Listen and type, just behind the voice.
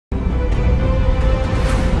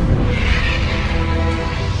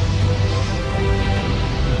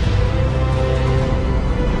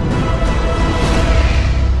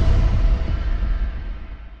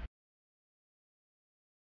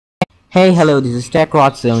Hey, hello, this is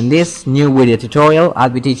TechRod. So in this new video tutorial, I'll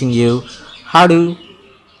be teaching you how to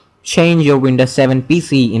change your Windows 7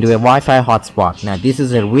 PC into a Wi-Fi hotspot. Now this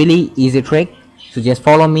is a really easy trick, so just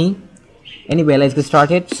follow me. Anyway, let's get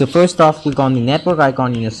started. So first off, click on the network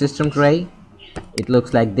icon in your system tray. It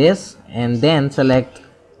looks like this, and then select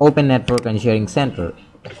Open Network and Sharing Center.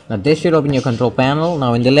 Now this should open your control panel.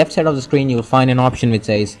 Now in the left side of the screen, you will find an option which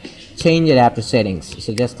says Change Adapter Settings.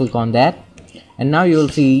 So just click on that. And now you will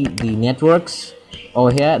see the networks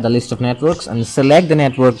over here, the list of networks, and select the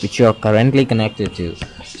network which you are currently connected to.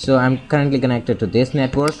 So I'm currently connected to this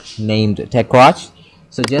network named TechRod.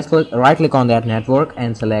 So just right click on that network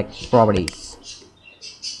and select Properties.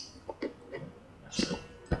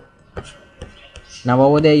 Now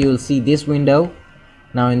over there you will see this window.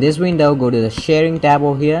 Now in this window, go to the Sharing tab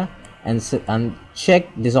over here and check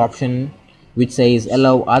this option which says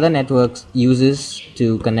allow other networks users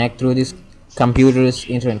to connect through this computer's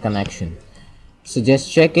internet connection. So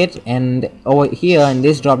just check it, and over here in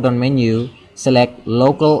this drop down menu select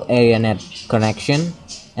local area net connection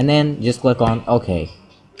and then just click on OK.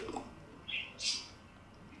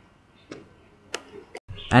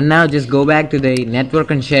 And now just go back to the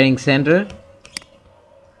network and sharing center,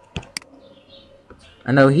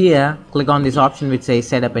 and over here click on this option which says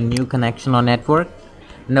set up a new connection or network.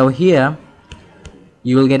 And over here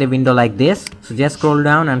you will get a window like this. So just scroll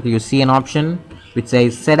down until you see an option which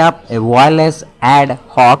says set up a wireless ad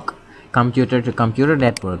hoc computer to computer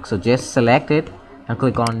network. So just select it and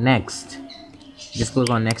click on next. Just click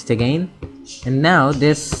on next again, and now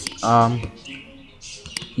this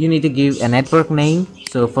you need to give a network name.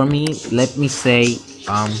 So for me, let me say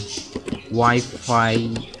Wi-Fi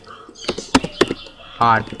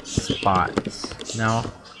Hotspot. Now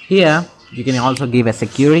here you can also give a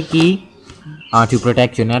security key to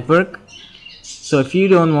protect your network. So if you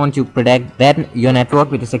don't want to protect your network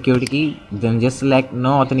with a security key, then just select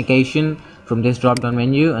no authentication from this drop down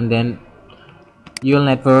menu, and then your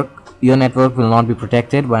network will not be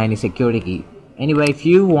protected by any security key. Anyway, if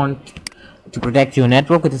you want to protect your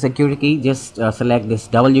network with a security key, just select this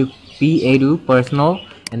WPA2 personal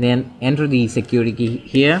and then enter the security key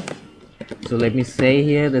here. So let me say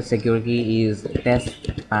here the security key is test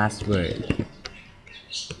password.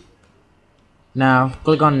 Now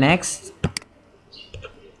click on next,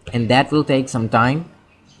 and that will take some time.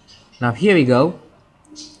 Now here we go.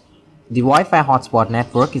 The Wi-Fi hotspot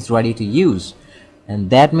network is ready to use, and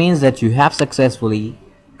that means that you have successfully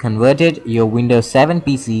converted your Windows 7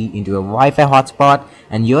 PC into a Wi-Fi hotspot,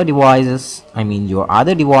 and your devices, your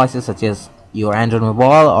other devices such as your Android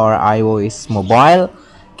mobile or iOS mobile,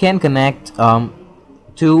 can connect to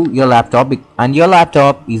your laptop, and your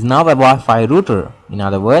laptop is now a Wi-Fi router, in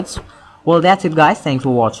other words. Well, that's it guys, thanks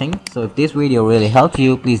for watching. So if this video really helped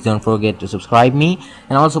you, please don't forget to subscribe me,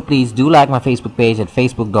 and also please do like my Facebook page at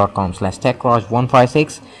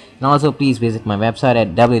facebook.com/techroj156, and also please visit my website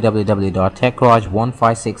at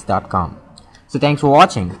www.techroj156.com. So thanks for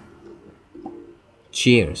watching.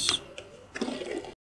 Cheers.